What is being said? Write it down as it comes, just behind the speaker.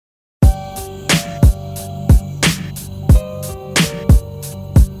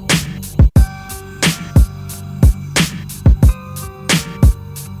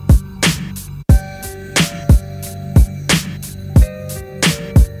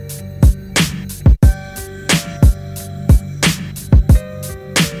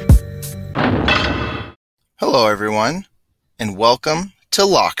Hello, everyone, and welcome to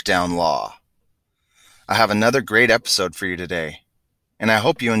Lockdown Law. I have another great episode for you today, and I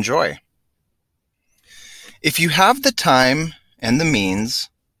hope you enjoy. If you have the time and the means,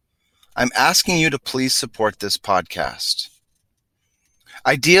 I'm asking you to please support this podcast.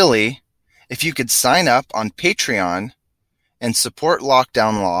 Ideally, if you could sign up on Patreon and support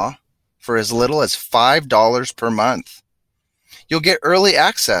Lockdown Law for as little as $5 per month, you'll get early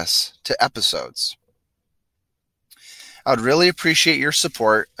access to episodes. I would really appreciate your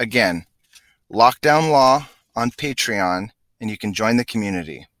support. Again, Lockdown Law on Patreon, and you can join the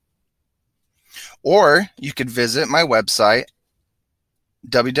community. Or you could visit my website,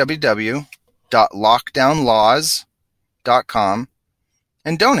 www.lockdownlaws.com,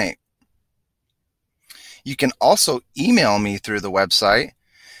 and donate. You can also email me through the website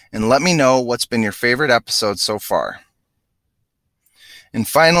and let me know what's been your favorite episode so far. And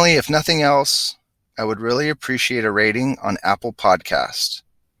finally, if nothing else, I would really appreciate a rating on Apple Podcasts.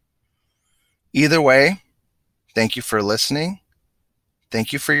 Either way, thank you for listening,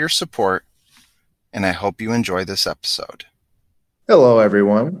 thank you for your support, and I hope you enjoy this episode. Hello,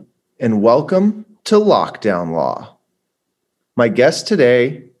 everyone, and welcome to Lockdown Law. My guest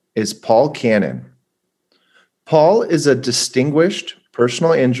today is Paul Cannon. Paul is a distinguished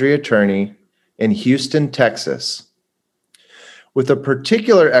personal injury attorney in Houston, Texas, with a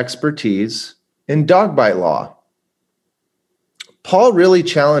particular expertise in dog bite law. Paul really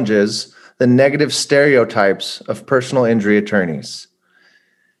challenges the negative stereotypes of personal injury attorneys.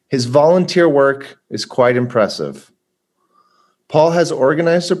 His volunteer work is quite impressive. Paul has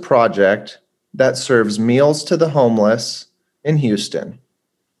organized a project that serves meals to the homeless in Houston.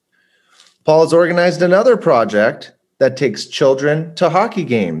 Paul has organized another project that takes children to hockey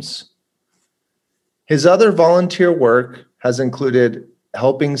games. His other volunteer work has included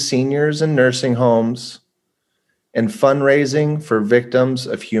helping seniors in nursing homes, and fundraising for victims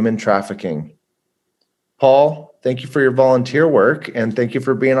of human trafficking. Paul, thank you for your volunteer work, and thank you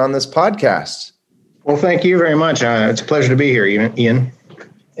for being on this podcast. Well, thank you very much. It's a pleasure to be here, Ian.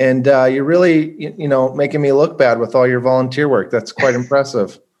 And you're really, making me look bad with all your volunteer work. That's quite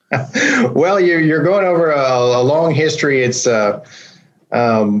impressive. Well, you're going over a long history. It's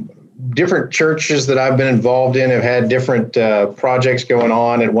different churches that I've been involved in have had different projects going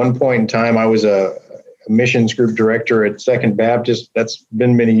on. At one point in time, I was a missions group director at Second Baptist. That's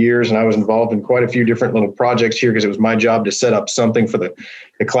been many years, and I was involved in quite a few different little projects here because it was my job to set up something for the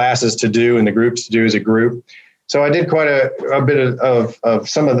classes to do and the groups to do as a group. So I did quite a bit of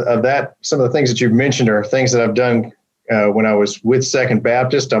some of that. Some of the things that you've mentioned are things that I've done when I was with Second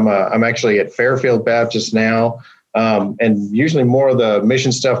Baptist. I'm actually at Fairfield Baptist now. And usually more of the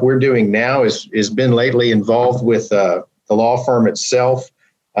mission stuff we're doing now is been lately involved with the law firm itself.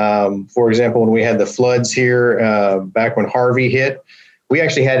 For example, when we had the floods here back when Harvey hit, we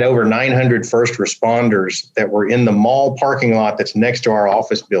actually had over 900 first responders that were in the mall parking lot that's next to our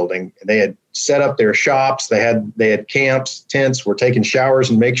office building. They had set up their shops. They had camps, tents, were taking showers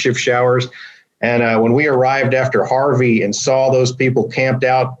and makeshift showers. And when we arrived after Harvey and saw those people camped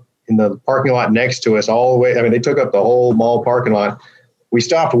out in the parking lot next to us all the way, they took up the whole mall parking lot. We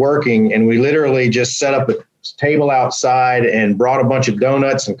stopped working and we literally just set up a table outside and brought a bunch of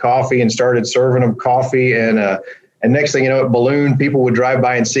donuts and coffee and started serving them coffee. And next thing you know, it ballooned. People would drive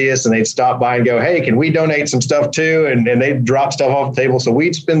by and see us and they'd stop by and go, "Hey, can we donate some stuff too?" And they'd drop stuff off the table. So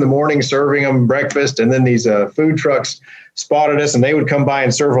we'd spend the morning serving them breakfast, and then these food trucks spotted us and they would come by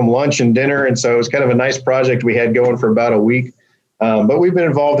and serve them lunch and dinner. And so it was kind of a nice project we had going for about a week. But we've been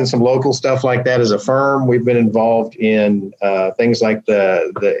involved in some local stuff like that as a firm. We've been involved in things like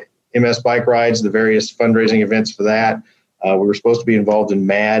the MS bike rides, the various fundraising events for that. We were supposed to be involved in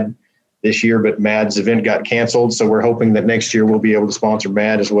MAD this year, but MAD's event got canceled. So we're hoping that next year we'll be able to sponsor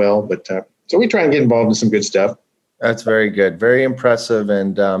MAD as well. But so we try and get involved in some good stuff. That's very good. Very impressive.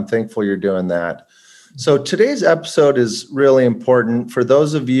 And I'm thankful you're doing that. So today's episode is really important for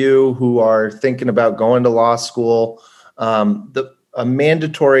those of you who are thinking about going to law school. A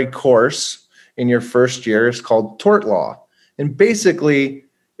mandatory course in your first year is called tort law. And basically,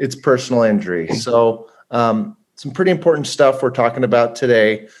 it's personal injury. So some pretty important stuff we're talking about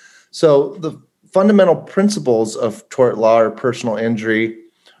today. So the fundamental principles of tort law or personal injury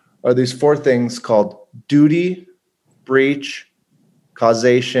are these four things called duty, breach,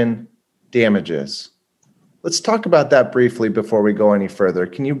 causation, damages. Let's talk about that briefly before we go any further.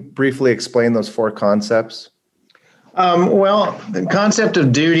 Can you briefly explain those four concepts? Well, the concept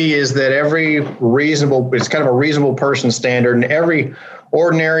of duty is that it's kind of a reasonable person standard, and every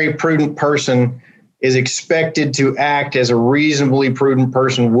ordinary, prudent person is expected to act as a reasonably prudent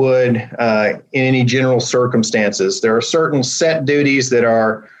person would in any general circumstances. There are certain set duties that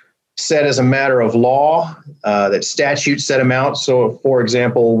are set as a matter of law, that statutes set them out. So, for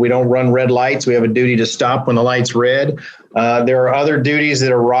example, we don't run red lights. We have a duty to stop when the light's red. There are other duties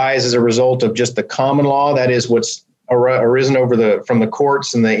that arise as a result of just the common law. That is what's arisen from the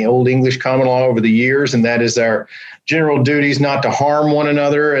courts and the Old English common law over the years, and that is our general duties not to harm one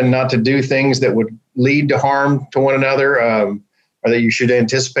another and not to do things that would lead to harm to one another, or that you should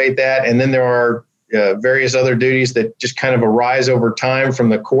anticipate that. And then there are various other duties that just kind of arise over time from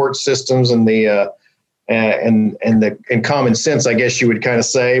the court systems and the and common sense, I guess you would kind of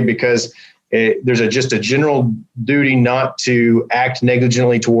say, because there's just a general duty not to act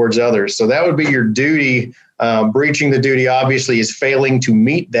negligently towards others. So that would be your duty. Breaching the duty obviously is failing to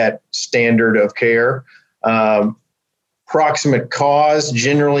meet that standard of care. Proximate cause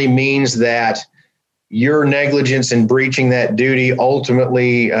generally means that your negligence in breaching that duty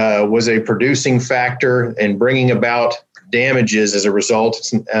ultimately was a producing factor in bringing about damages as a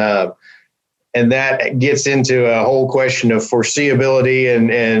result. And that gets into a whole question of foreseeability,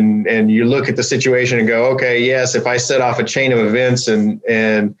 and you look at the situation and go, okay, yes, if I set off a chain of events and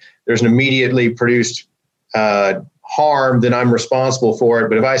there's an immediately produced harm, then I'm responsible for it.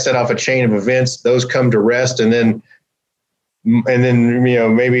 But if I set off a chain of events, those come to rest, and then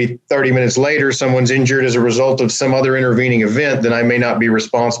maybe 30 minutes later, someone's injured as a result of some other intervening event, then I may not be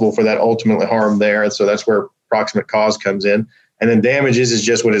responsible for that ultimate harm there. And so that's where proximate cause comes in. And then damages is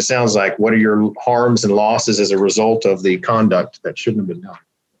just what it sounds like. What are your harms and losses as a result of the conduct that shouldn't have been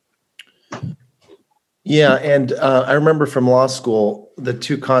done? Yeah, and I remember from law school, the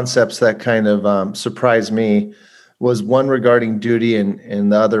two concepts that kind of surprised me was one regarding duty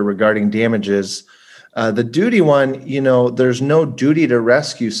and the other regarding damages. The duty one, there's no duty to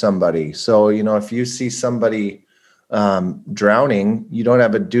rescue somebody. So, if you see somebody drowning, you don't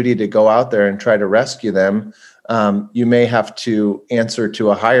have a duty to go out there and try to rescue them. You may have to answer to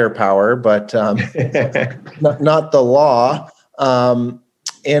a higher power, but not the law.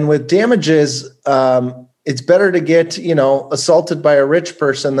 And with damages, it's better to get, assaulted by a rich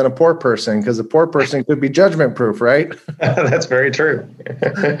person than a poor person, because a poor person could be judgment proof, right? That's very true.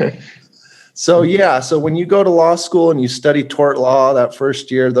 So when you go to law school and you study tort law that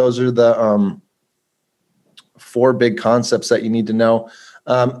first year, those are the 4 big concepts that you need to know.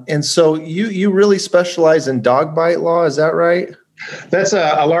 And so you really specialize in dog bite law, is that right? That's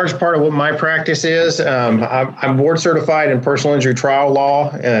a large part of what my practice is. I'm board certified in personal injury trial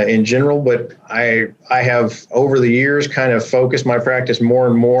law in general, but I have over the years kind of focused my practice more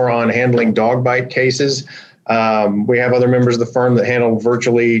and more on handling dog bite cases. We have other members of the firm that handle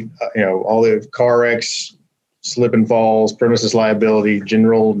virtually, all the car wrecks, slip and falls, premises liability,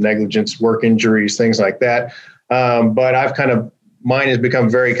 general negligence, work injuries, things like that. But mine has become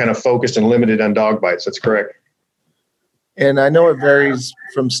very kind of focused and limited on dog bites. That's correct. And I know it varies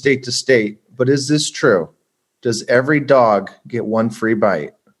from state to state, but is this true? Does every dog get one free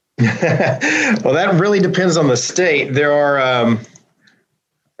bite? Well, that really depends on the state. There are,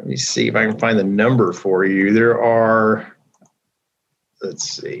 let me see if I can find the number for you. There are,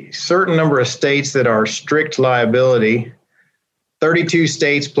 certain number of states that are strict liability. 32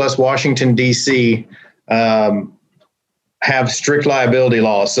 states plus Washington, D.C. Have strict liability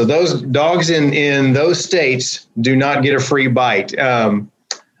laws. So those dogs in those states do not get a free bite. I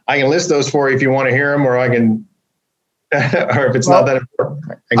can list those for you if you want to hear them, or I can, or if it's not that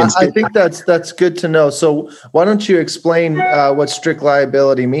important. I think that's good to know. So why don't you explain what strict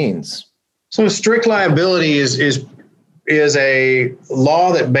liability means? So strict liability is a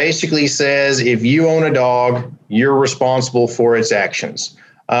law that basically says if you own a dog, you're responsible for its actions.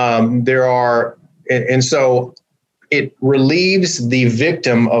 So it relieves the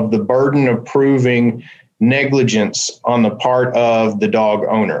victim of the burden of proving negligence on the part of the dog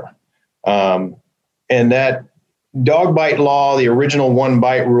owner. And that dog bite law, the original 1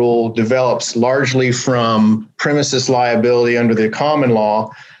 bite rule, develops largely from premises liability under the common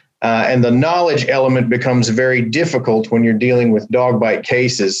law. And the knowledge element becomes very difficult when you're dealing with dog bite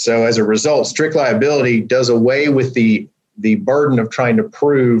cases. So as a result, strict liability does away with the burden of trying to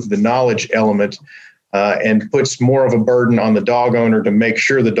prove the knowledge element, and puts more of a burden on the dog owner to make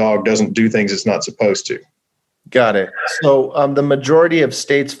sure the dog doesn't do things it's not supposed to. Got it. So the majority of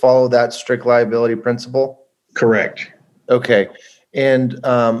states follow that strict liability principle? Correct. Okay. And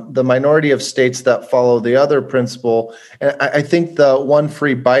the minority of states that follow the other principle, and I think the 1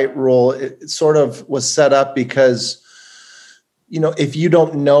 free bite rule, it sort of was set up because, if you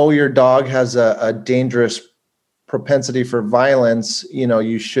don't know your dog has a dangerous propensity for violence,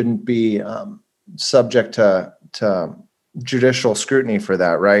 you shouldn't be subject to judicial scrutiny for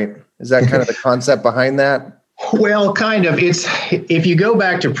that, right? Is that kind of the concept behind that? Well, kind of. It's if you go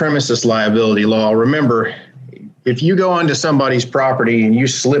back to premises liability law, remember, if you go onto somebody's property and you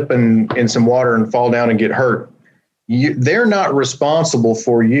slip in some water and fall down and get hurt, they're not responsible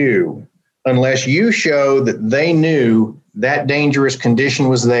for you unless you show that they knew that dangerous condition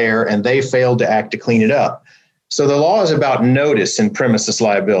was there and they failed to act to clean it up. So the law is about notice in premises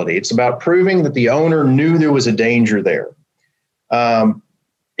liability. It's about proving that the owner knew there was a danger there.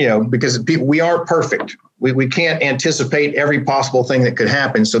 Because we aren't perfect. We can't anticipate every possible thing that could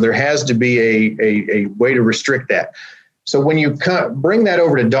happen. So there has to be a way to restrict that. So when you bring that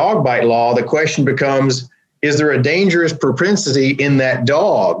over to dog bite law, the question becomes, is there a dangerous propensity in that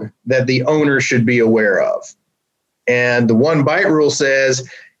dog that the owner should be aware of? And the one bite rule says,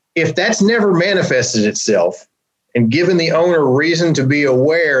 if that's never manifested itself and given the owner reason to be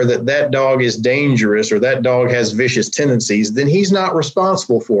aware that that dog is dangerous or that dog has vicious tendencies, then he's not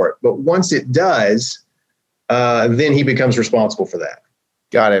responsible for it. But once it does, then he becomes responsible for that.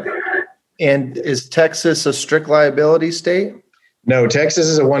 Got it. And is Texas a strict liability state? No, Texas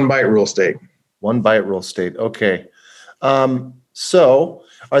is a one bite rule state. One bite rule state. Okay. So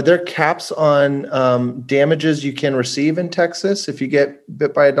are there caps on damages you can receive in Texas if you get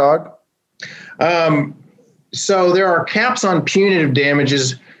bit by a dog? So there are caps on punitive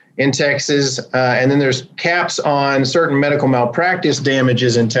damages in Texas, and then there's caps on certain medical malpractice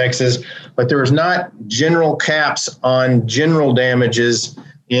damages in Texas, but there's not general caps on general damages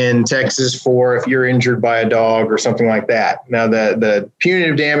in Texas for if you're injured by a dog or something like that. Now, the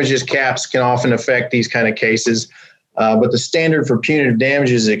punitive damages caps can often affect these kind of cases, but the standard for punitive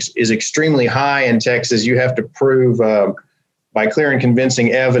damages is extremely high in Texas. You have to prove by clear and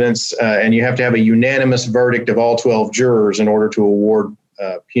convincing evidence, and you have to have a unanimous verdict of all 12 jurors in order to award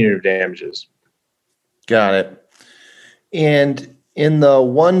punitive damages. Got it. And in the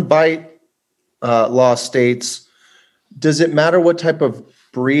one bite law states, does it matter what type of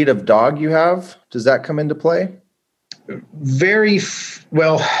breed of dog you have? Does that come into play? In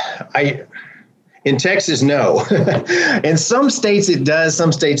Texas, no. In some states it does,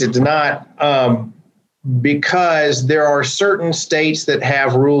 some states it does not. Because there are certain states that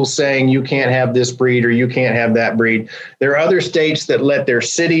have rules saying you can't have this breed or you can't have that breed. There are other states that let their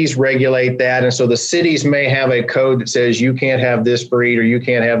cities regulate that. And so the cities may have a code that says you can't have this breed or you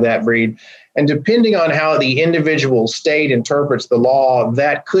can't have that breed. And depending on how the individual state interprets the law,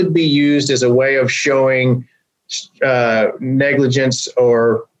 that could be used as a way of showing negligence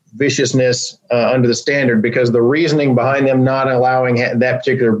or viciousness under the standard, because the reasoning behind them not allowing that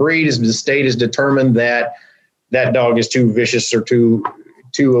particular breed is the state has determined that that dog is too vicious or too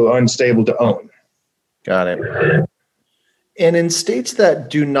unstable to own. Got it. And in states that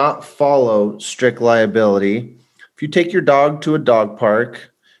do not follow strict liability, if you take your dog to a dog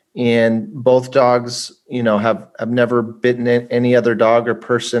park and both dogs, have never bitten any other dog or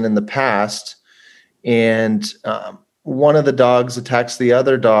person in the past, and one of the dogs attacks the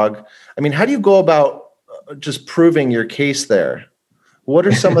other dog, how do you go about just proving your case there? What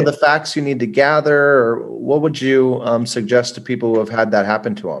are some of the facts you need to gather, or what would you suggest to people who have had that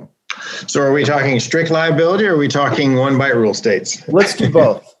happen to them? So are we talking strict liability or are we talking one bite rule states? Let's do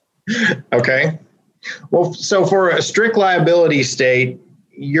both. Okay. Well, so for a strict liability state,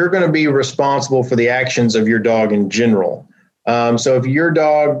 you're going to be responsible for the actions of your dog in general. So if your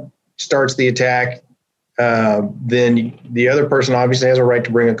dog starts the attack, then the other person obviously has a right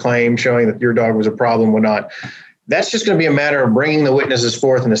to bring a claim showing that your dog was a problem or not. That's just going to be a matter of bringing the witnesses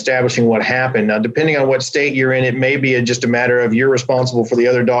forth and establishing what happened. Now, depending on what state you're in, it may be just a matter of you're responsible for the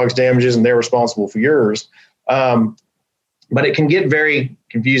other dog's damages and they're responsible for yours. But it can get very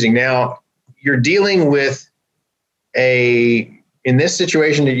confusing. Now, you're dealing with in this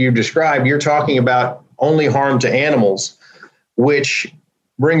situation that you've described, you're talking about only harm to animals, which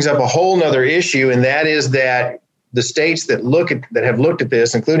brings up a whole nother issue. And that is that the states that have looked at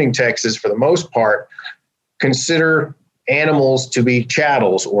this, including Texas for the most part, consider animals to be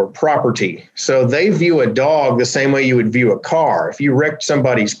chattels or property. So they view a dog the same way you would view a car. If you wrecked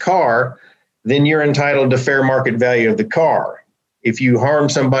somebody's car, then you're entitled to fair market value of the car. If you harm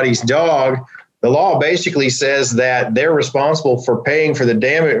somebody's dog, the law basically says that they're responsible for paying for the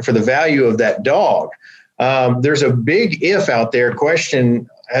damage, for the value of that dog. There's a big if out there question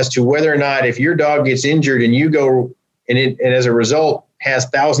as to whether or not if your dog gets injured and you go and as a result has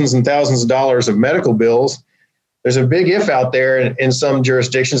thousands and thousands of dollars of medical bills, there's a big if out there in some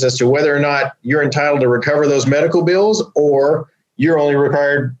jurisdictions as to whether or not you're entitled to recover those medical bills or you're only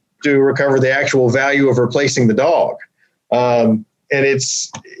required to recover the actual value of replacing the dog. And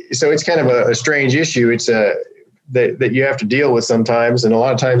so it's kind of a strange issue. It's that you have to deal with sometimes. And a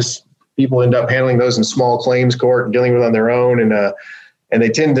lot of times people end up handling those in small claims court and dealing with on their own. And they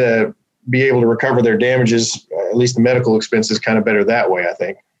tend to be able to recover their damages, at least the medical expenses, kind of better that way, I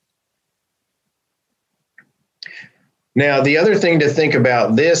think. Now, the other thing to think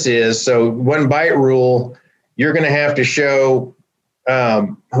about this is, so one bite rule, you're going to have to show,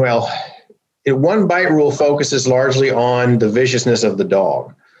 one bite rule focuses largely on the viciousness of the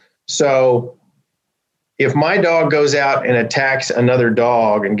dog. So if my dog goes out and attacks another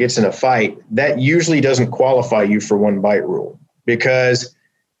dog and gets in a fight, that usually doesn't qualify you for one bite rule, because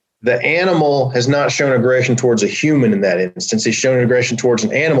the animal has not shown aggression towards a human in that instance. It's shown aggression towards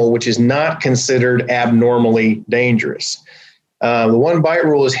an animal, which is not considered abnormally dangerous. The one bite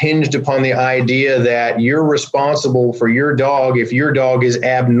rule is hinged upon the idea that you're responsible for your dog if your dog is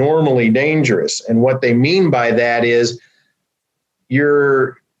abnormally dangerous. And what they mean by that is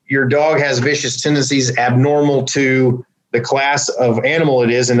your dog has vicious tendencies abnormal to the class of animal it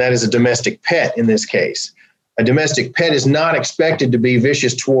is, and that is a domestic pet in this case. A domestic pet is not expected to be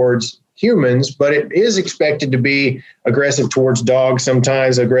vicious towards humans, but it is expected to be aggressive towards dogs,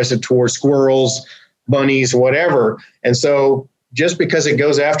 sometimes aggressive towards squirrels, bunnies, whatever. And so just because it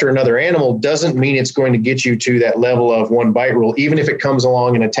goes after another animal doesn't mean it's going to get you to that level of one bite rule, even if it comes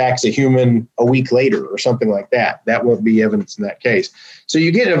along and attacks a human a week later or something like that. That won't be evidence in that case. So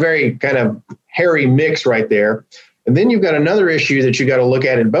you get a very kind of hairy mix right there. And then you've got another issue that you got to look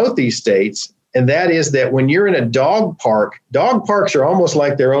at in both these states. And that is that when you're in a dog parks are almost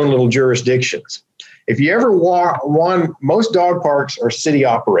like their own little jurisdictions. If you ever walk one, most dog parks are city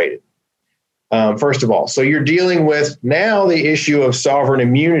operated, first of all. So you're dealing with now the issue of sovereign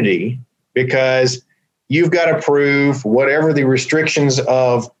immunity, because you've got to prove whatever the restrictions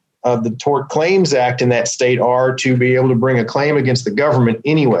of the Tort Claims Act in that state are to be able to bring a claim against the government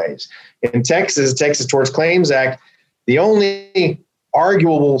anyways. In Texas Tort Claims Act, the only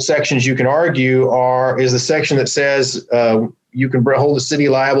arguable sections you can argue is the section that says you can hold the city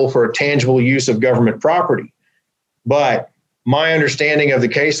liable for a tangible use of government property. But my understanding of the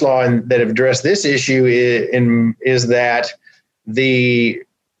case law that have addressed this issue is that the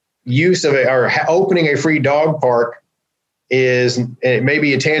use of opening a free dog park it may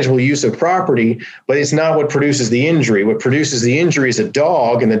be a tangible use of property, but it's not what produces the injury. What produces the injury is a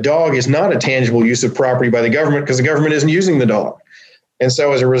dog, and the dog is not a tangible use of property by the government because the government isn't using the dog. And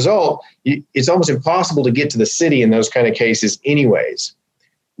so as a result, it's almost impossible to get to the city in those kind of cases anyways.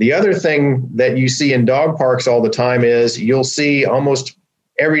 The other thing that you see in dog parks all the time is you'll see almost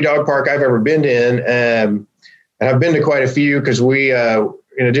every dog park I've ever been in, and I've been to quite a few because we, in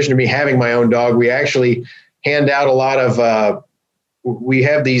addition to me having my own dog, we actually hand out a lot of, we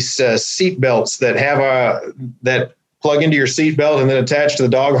have these seat belts that have that plug into your seat belt and then attach to the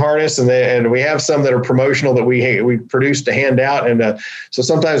dog harness. And we have some that are promotional that we produce to hand out. And so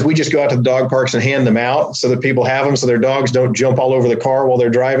sometimes we just go out to the dog parks and hand them out so that people have them so their dogs don't jump all over the car while they're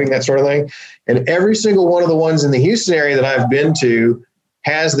driving, that sort of thing. And every single one of the ones in the Houston area that I've been to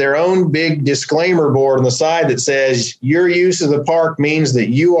has their own big disclaimer board on the side that says your use of the park means that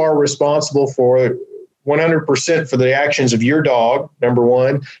you are responsible for 100% for the actions of your dog, number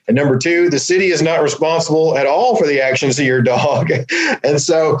one. And number two, the city is not responsible at all for the actions of your dog. And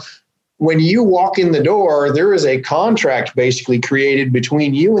so when you walk in the door, there is a contract basically created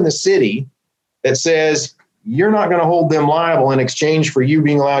between you and the city that says you're not going to hold them liable in exchange for you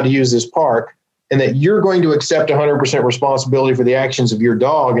being allowed to use this park, and that you're going to accept 100% responsibility for the actions of your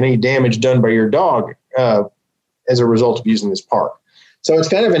dog and any damage done by your dog as a result of using this park. So it's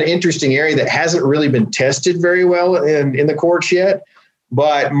kind of an interesting area that hasn't really been tested very well in the courts yet.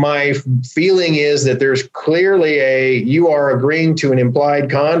 But my feeling is that there's clearly you are agreeing to an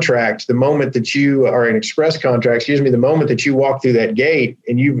implied contract the moment that you are an express contract, the moment that you walk through that gate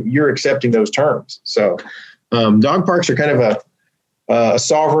and you're accepting those terms. So dog parks are kind of a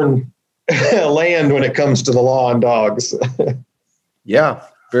sovereign land when it comes to the law on dogs. Yeah,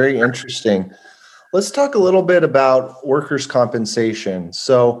 very interesting. Let's talk a little bit about workers' compensation.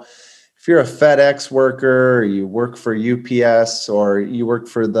 So if you're a FedEx worker, or you work for UPS, or you work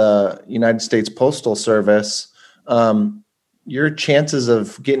for the United States Postal Service, your chances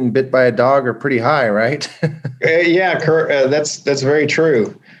of getting bit by a dog are pretty high, right? Yeah, that's very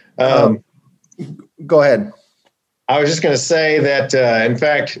true. Go ahead. I was just going to say that, in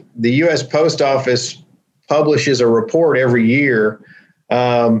fact, the U.S. Post Office publishes a report every year.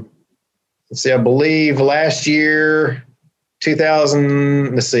 Let's see, I believe last year,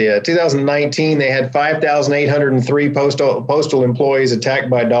 2019, they had 5,803 postal employees attacked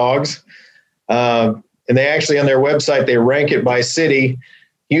by dogs. And they actually, on their website, they rank it by city.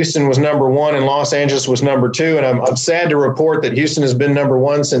 Houston was number one and Los Angeles was number two. And I'm sad to report that Houston has been number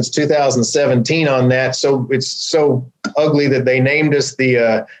one since 2017 on that. So it's so ugly that they named us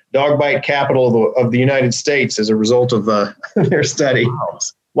the dog bite capital of the United States as a result of their study. Wow.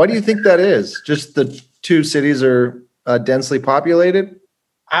 Why do you think that is? Just the two cities are densely populated?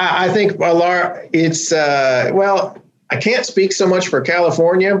 I think it's, I can't speak so much for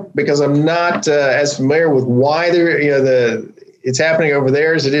California because I'm not as familiar with why it's happening over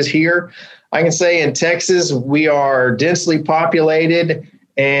there as it is here. I can say in Texas, we are densely populated,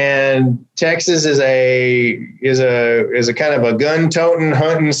 and Texas is a kind of a gun-toting,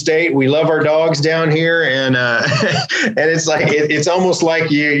 hunting state. We love our dogs down here, and and it's like it's almost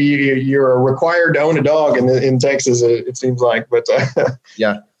like you're required to own a dog in Texas. It seems like, but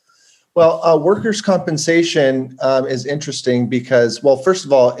yeah. Well, workers' compensation is interesting because, well, first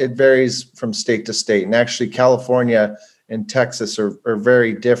of all, it varies from state to state, and actually, California and Texas are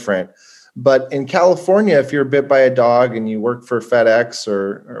very different. But in California, if you're bit by a dog and you work for FedEx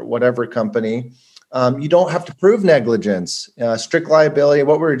or whatever company, you don't have to prove negligence. Strict liability,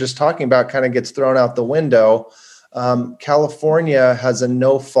 what we were just talking about, kind of gets thrown out the window. California has a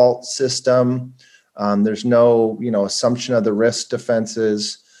no-fault system. There's no, assumption of the risk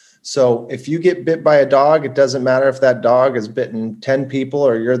defenses. So if you get bit by a dog, it doesn't matter if that dog has bitten 10 people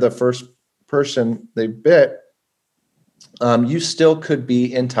or you're the first person they bit. You still could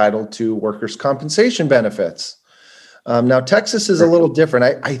be entitled to workers' compensation benefits. Now, Texas is a little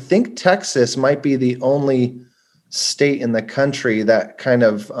different. I think Texas might be the only state in the country that kind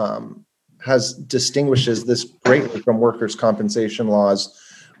of distinguishes this greatly from workers' compensation laws,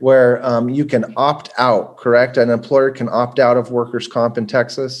 where you can opt out, correct? An employer can opt out of workers' comp in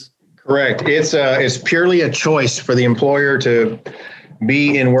Texas? Correct. It's purely a choice for the employer to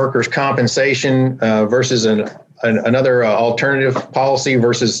be in workers' compensation versus another alternative policy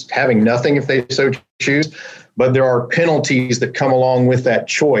versus having nothing if they so choose. But there are penalties that come along with that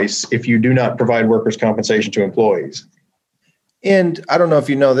choice if you do not provide workers' compensation to employees. And I don't know if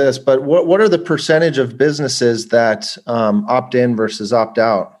you know this, but what are the percentage of businesses that opt in versus opt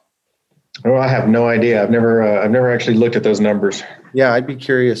out? Oh, I have no idea. I've never actually looked at those numbers. Yeah, I'd be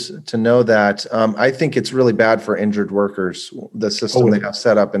curious to know that. I think it's really bad for injured workers, the system they have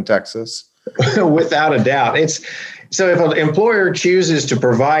set up in Texas. Without a doubt. So if an employer chooses to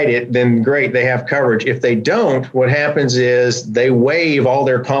provide it, then great, they have coverage. If they don't, what happens is they waive all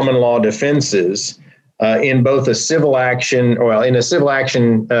their common law defenses in both a civil action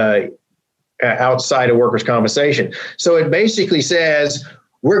outside of workers' compensation. So it basically says,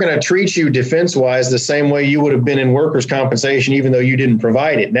 we're going to treat you defense-wise the same way you would have been in workers' compensation, even though you didn't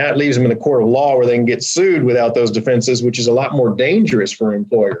provide it. Now it leaves them in the court of law where they can get sued without those defenses, which is a lot more dangerous for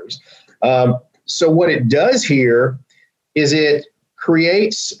employers. So what it does here is it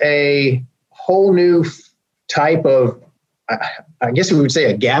creates a whole new type of, I guess we would say,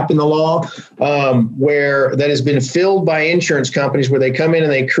 a gap in the law where that has been filled by insurance companies, where they come in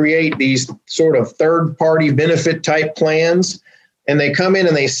and they create these sort of third-party benefit type plans. And they come in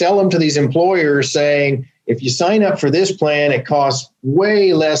and they sell them to these employers saying, if you sign up for this plan, it costs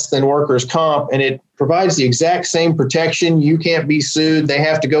way less than workers' comp, and it provides the exact same protection. You can't be sued. They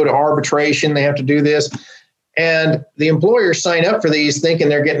have to go to arbitration. They have to do this. And the employers sign up for these thinking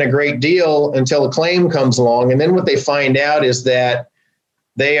they're getting a great deal until a claim comes along. And then what they find out is that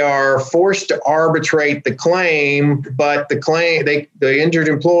they are forced to arbitrate the claim, but the injured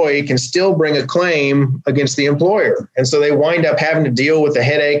employee can still bring a claim against the employer. And so they wind up having to deal with the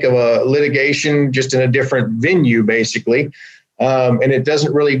headache of a litigation just in a different venue, basically. And it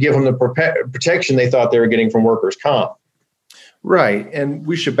doesn't really give them the protection they thought they were getting from workers' comp. Right. And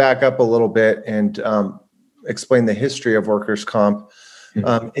we should back up a little bit and explain the history of workers' comp.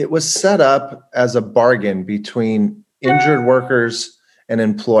 It was set up as a bargain between injured workers and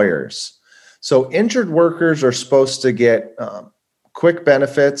employers. So injured workers are supposed to get quick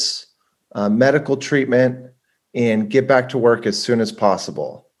benefits, medical treatment, and get back to work as soon as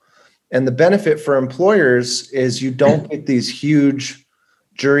possible. And the benefit for employers is you don't get these huge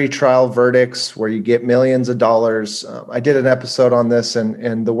jury trial verdicts where you get millions of dollars. I did an episode on this,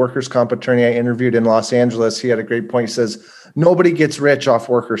 and the workers' comp attorney I interviewed in Los Angeles, he had a great point. He says, nobody gets rich off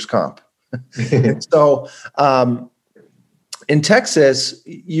workers' comp. And so, in Texas,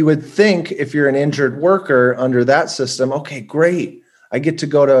 you would think if you're an injured worker under that system, okay, great. I get to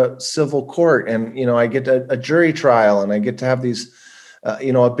go to civil court and, I get a jury trial and I get to have these,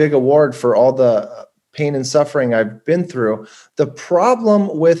 a big award for all the pain and suffering I've been through. The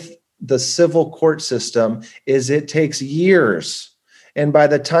problem with the civil court system is it takes years. And by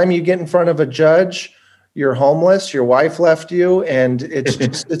the time you get in front of a judge, you're homeless, your wife left you, and it's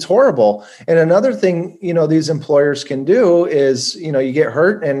just, it's horrible. And another thing, these employers can do is, you get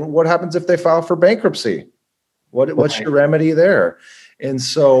hurt, and what happens if they file for bankruptcy? What's your remedy there? And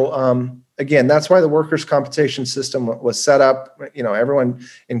so, again, that's why the workers' compensation system was set up. Everyone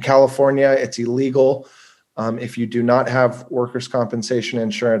in California, it's illegal if you do not have workers' compensation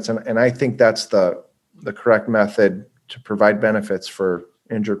insurance. And I think that's the correct method to provide benefits for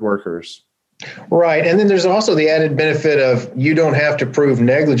injured workers. Right. And then there's also the added benefit of you don't have to prove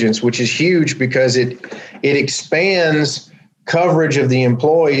negligence, which is huge because it expands coverage of the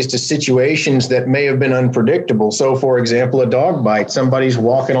employees to situations that may have been unpredictable. So, for example, a dog bite, somebody's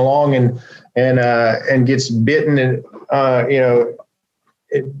walking along and gets bitten, and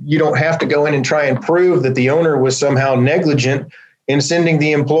you don't have to go in and try and prove that the owner was somehow negligent in sending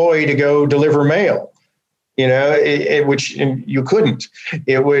the employee to go deliver mail. Which you couldn't.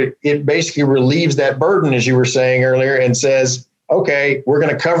 It basically relieves that burden, as you were saying earlier, and says, okay, we're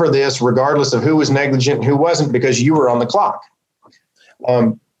going to cover this regardless of who was negligent and who wasn't because you were on the clock.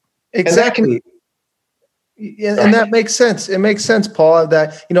 Exactly. And that makes sense. It makes sense, Paul,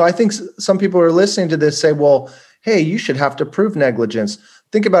 that, I think some people who are listening to this say, well, hey, you should have to prove negligence.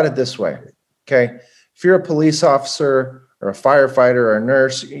 Think about it this way. Okay. If you're a police officer or a firefighter or a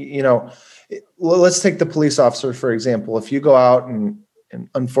nurse, let's take the police officer, for example. If you go out and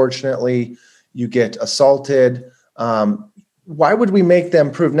unfortunately you get assaulted, why would we make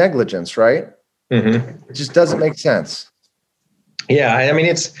them prove negligence, right? Mm-hmm. It just doesn't make sense. Yeah. I mean,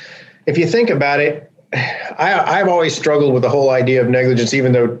 if you think about it, I've always struggled with the whole idea of negligence,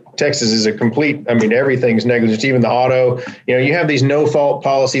 even though Texas is everything's negligence, even the auto. You have these no-fault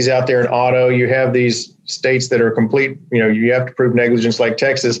policies out there in auto. You have these states that are complete, you have to prove negligence like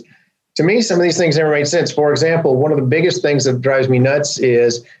Texas. To me, some of these things never made sense. For example, one of the biggest things that drives me nuts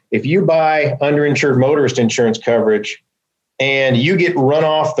is if you buy underinsured motorist insurance coverage and you get run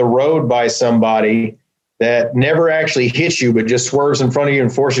off the road by somebody that never actually hits you, but just swerves in front of you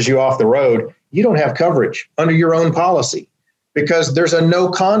and forces you off the road, you don't have coverage under your own policy because there's a no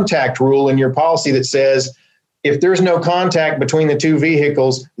contact rule in your policy that says if there's no contact between the two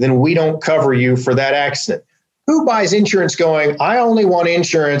vehicles, then we don't cover you for that accident. Who buys insurance going, I only want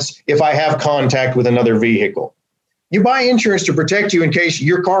insurance if I have contact with another vehicle? You buy insurance to protect you in case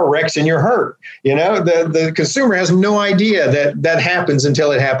your car wrecks and you're hurt. The consumer has no idea that happens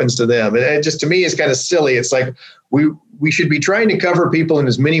until it happens to them. And it just, to me, is kind of silly. It's like we should be trying to cover people in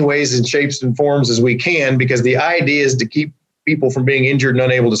as many ways and shapes and forms as we can, because the idea is to keep people from being injured and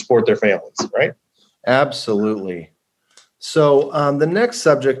unable to support their families, right? Absolutely. So the next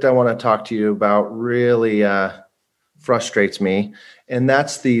subject I want to talk to you about really frustrates me, and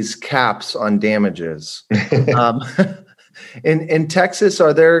that's these caps on damages. In Texas,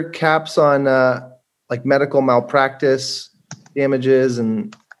 are there caps on like medical malpractice damages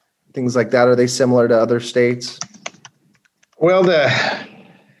and things like that? Are they similar to other states? Well,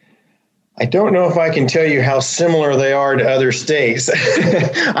 I don't know if I can tell you how similar they are to other states.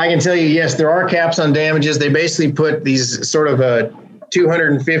 I can tell you, yes, there are caps on damages. They basically put these sort of a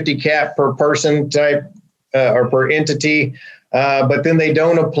 250 cap per person type or per entity, but then they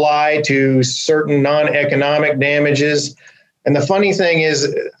don't apply to certain non-economic damages. And the funny thing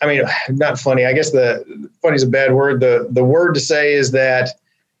is, not funny, I guess funny is a bad word. The word to say is that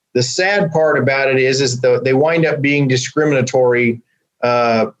the sad part about it is they wind up being discriminatory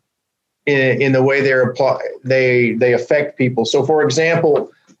in the way they affect people. So, for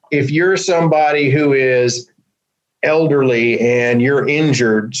example, if you're somebody who is elderly and you're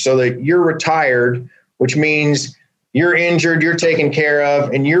injured, so that you're retired, which means you're injured, you're taken care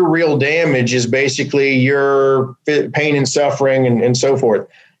of, and your real damage is basically your pain and suffering and so forth,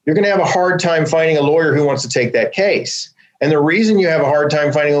 you're going to have a hard time finding a lawyer who wants to take that case. And the reason you have a hard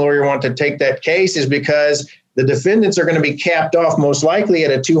time finding a lawyer who wants to take that case is because the defendants are going to be capped off most likely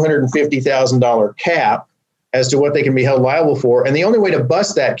at a $250,000 cap as to what they can be held liable for. And the only way to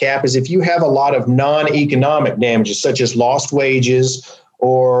bust that cap is if you have a lot of non-economic damages, such as lost wages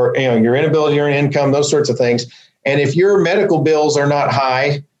or your inability to earn income, those sorts of things. And if your medical bills are not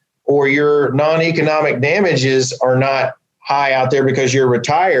high or your non-economic damages are not high out there because you're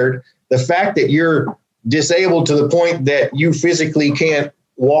retired, the fact that you're disabled to the point that you physically can't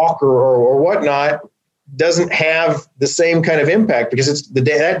walk or whatnot doesn't have the same kind of impact, because it's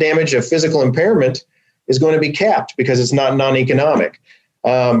that damage of physical impairment is going to be capped because it's not non-economic.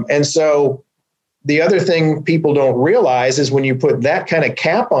 And so the other thing people don't realize is when you put that kind of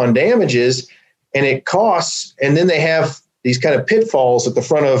cap on damages and it costs, and then they have these kind of pitfalls at the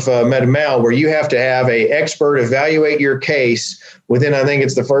front of Med-Mal where you have to have an expert evaluate your case within, I think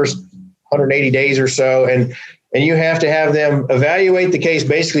it's the first 180 days or so. And you have to have them evaluate the case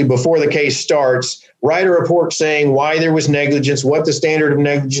basically before the case starts, write a report saying why there was negligence, what the standard of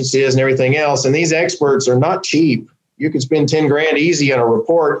negligence is, and everything else. And these experts are not cheap. You could spend 10 grand easy on a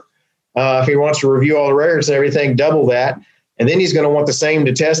report. If he wants to review all the records and everything, double that. And then he's going to want the same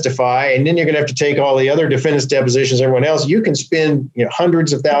to testify. And then you're going to have to take all the other defendants' depositions, everyone else. You can spend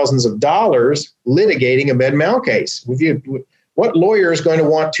hundreds of thousands of dollars litigating a med mal case. What lawyer is going to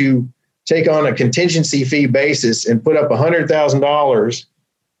want to take on a contingency fee basis and put up $100,000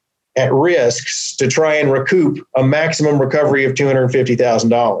 at risks to try and recoup a maximum recovery of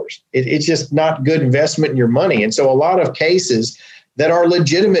 $250,000? It's just not good investment in your money. And so a lot of cases that are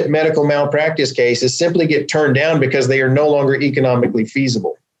legitimate medical malpractice cases simply get turned down because they are no longer economically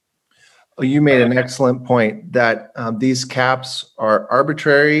feasible. You made an excellent point that these caps are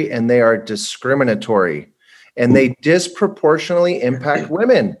arbitrary and they are discriminatory, and they disproportionately impact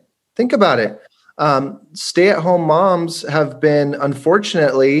women. Think about it. Stay-at-home moms have been,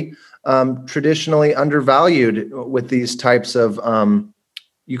 unfortunately, traditionally undervalued with these types of,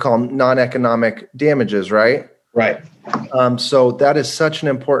 you call them non-economic damages, right? Right. So that is such an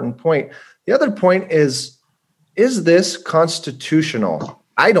important point. The other point is this constitutional?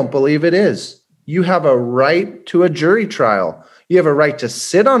 I don't believe it is. You have a right to a jury trial. You have a right to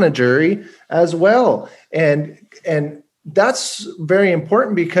sit on a jury as well. And that's very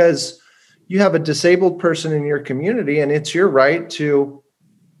important because you have a disabled person in your community and it's your right to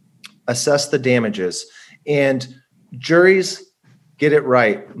assess the damages. And juries get it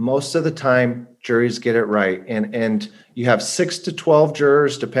right. Most of the time, juries get it right. And you have 6 to 12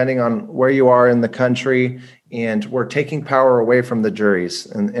 jurors, depending on where you are in the country. And we're taking power away from the juries.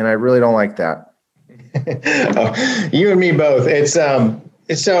 And I really don't like that. You and me both. It's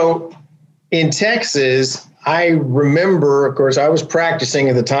so in Texas, I remember, of course, I was practicing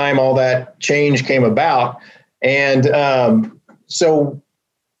at the time all that change came about. And so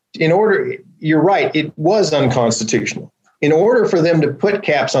you're right, it was unconstitutional. In order for them to put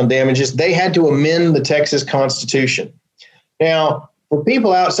caps on damages, they had to amend the Texas Constitution. Now, for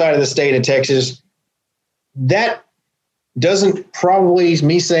people outside of the state of Texas, that doesn't probably,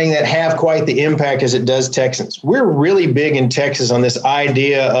 me saying that, have quite the impact as it does Texans. We're really big in Texas on this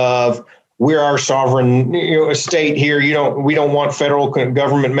idea of we're our sovereign state here. We don't want federal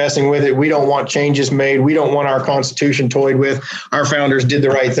government messing with it. We don't want changes made. We don't want our Constitution toyed with. Our founders did the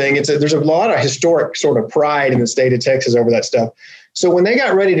right thing. There's a lot of historic sort of pride in the state of Texas over that stuff. So when they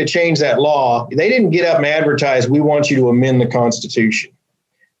got ready to change that law, they didn't get up and advertise, we want you to amend the Constitution.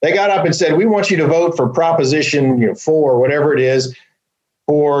 They got up and said, we want you to vote for Proposition 4, whatever it is,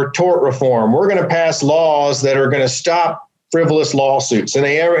 for tort reform. We're going to pass laws that are going to stop frivolous lawsuits. And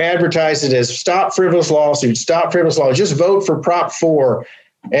they advertised it as stop frivolous lawsuits, stop frivolous lawsuits, just vote for Prop 4.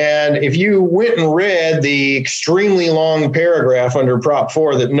 And if you went and read the extremely long paragraph under Prop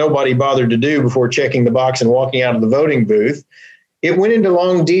 4 that nobody bothered to do before checking the box and walking out of the voting booth, it went into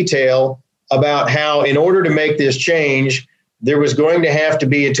long detail about how in order to make this change, there was going to have to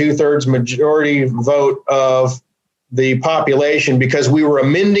be a 2/3 majority vote of the population because we were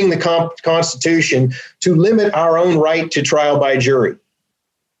amending the Constitution to limit our own right to trial by jury.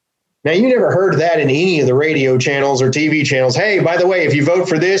 Now, you never heard that in any of the radio channels or TV channels. Hey, by the way, if you vote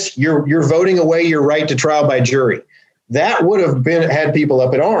for this, you're voting away your right to trial by jury. That would have had people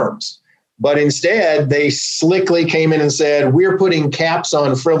up in arms. But instead, they slickly came in and said, we're putting caps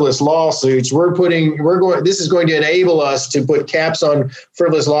on frivolous lawsuits. This is going to enable us to put caps on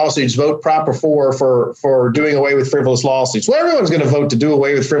frivolous lawsuits. Vote Prop 4 for doing away with frivolous lawsuits. Well, everyone's going to vote to do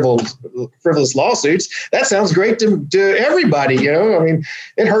away with frivolous lawsuits. That sounds great to everybody. I mean,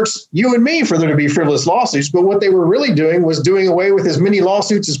 it hurts you and me for there to be frivolous lawsuits. But what they were really doing was doing away with as many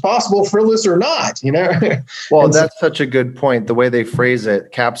lawsuits as possible, frivolous or not. Well, that's such a good point. The way they phrase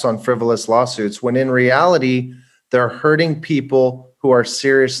it, caps on frivolous lawsuits, when in reality, they're hurting people who are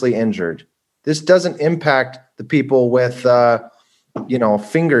seriously injured. This doesn't impact the people with,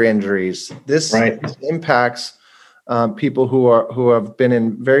 finger injuries. This impacts people who have been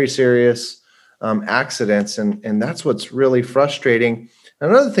in very serious accidents, and that's what's really frustrating.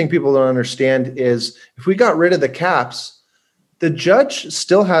 Another thing people don't understand is if we got rid of the caps, the judge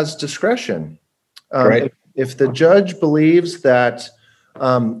still has discretion. If the judge believes that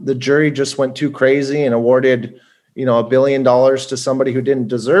the jury just went too crazy and awarded, $1 billion to somebody who didn't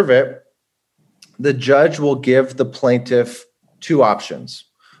deserve it, the judge will give the plaintiff two options.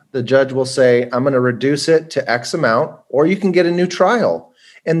 The judge will say, I'm going to reduce it to X amount, or you can get a new trial.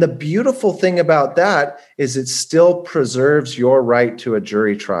 And the beautiful thing about that is it still preserves your right to a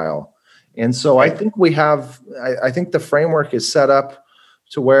jury trial. And so I think I think the framework is set up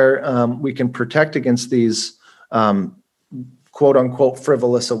to where we can protect against these quote unquote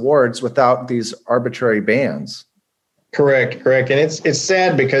frivolous awards without these arbitrary bans. Correct. And it's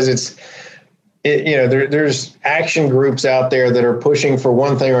sad because there's action groups out there that are pushing for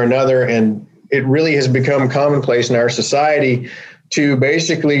one thing or another, and it really has become commonplace in our society to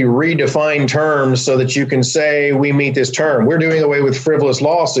basically redefine terms so that you can say we meet this term. We're doing away with frivolous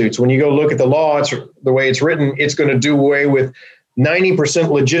lawsuits. When you go look at the law, it's the way it's written, it's going to do away with 90%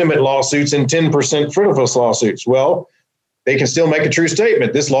 legitimate lawsuits and 10% frivolous lawsuits. Well, they can still make a true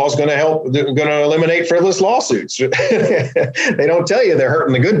statement. This law is going to eliminate frivolous lawsuits. They don't tell you they're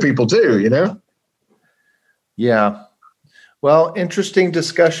hurting the good people too, Yeah. Well, interesting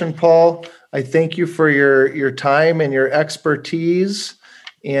discussion, Paul. I thank you for your time and your expertise.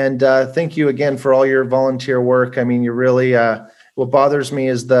 And thank you again for all your volunteer work. I mean, you really, what bothers me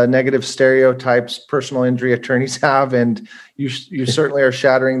is the negative stereotypes personal injury attorneys have, and you certainly are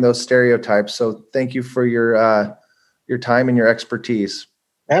shattering those stereotypes. So thank you for your time and your expertise.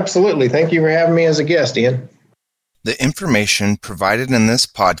 Absolutely. Thank you for having me as a guest, Ian. The information provided in this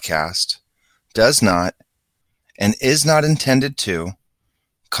podcast does not and is not intended to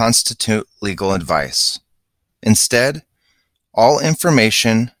constitute legal advice. Instead, all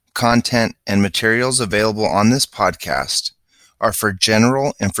information, content, and materials available on this podcast are for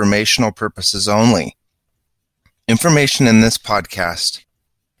general informational purposes only. Information in this podcast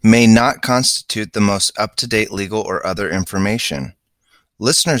may not constitute the most up-to-date legal or other information.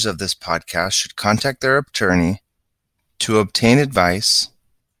 Listeners of this podcast should contact their attorney to obtain advice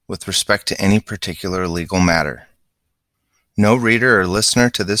with respect to any particular legal matter. No reader or listener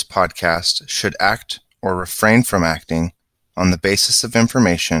to this podcast should act or refrain from acting on the basis of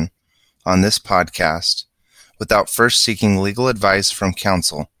information on this podcast without first seeking legal advice from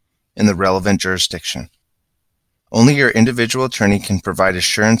counsel in the relevant jurisdiction. Only your individual attorney can provide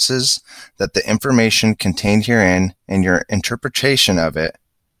assurances that the information contained herein and your interpretation of it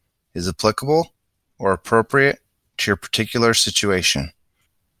is applicable or appropriate to your particular situation.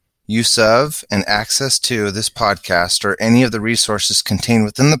 Use of and access to this podcast or any of the resources contained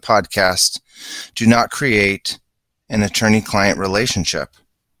within the podcast do not create an attorney-client relationship.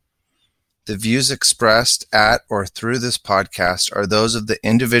 The views expressed at or through this podcast are those of the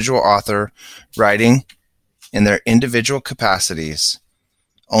individual author writing in their individual capacities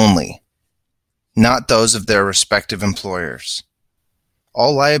only, not those of their respective employers.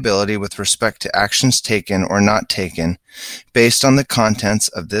 All liability with respect to actions taken or not taken based on the contents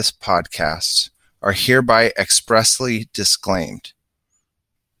of this podcast are hereby expressly disclaimed.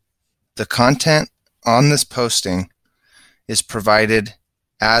 The content on this posting is provided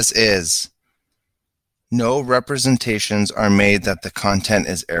as is. No representations are made that the content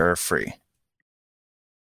is error-free.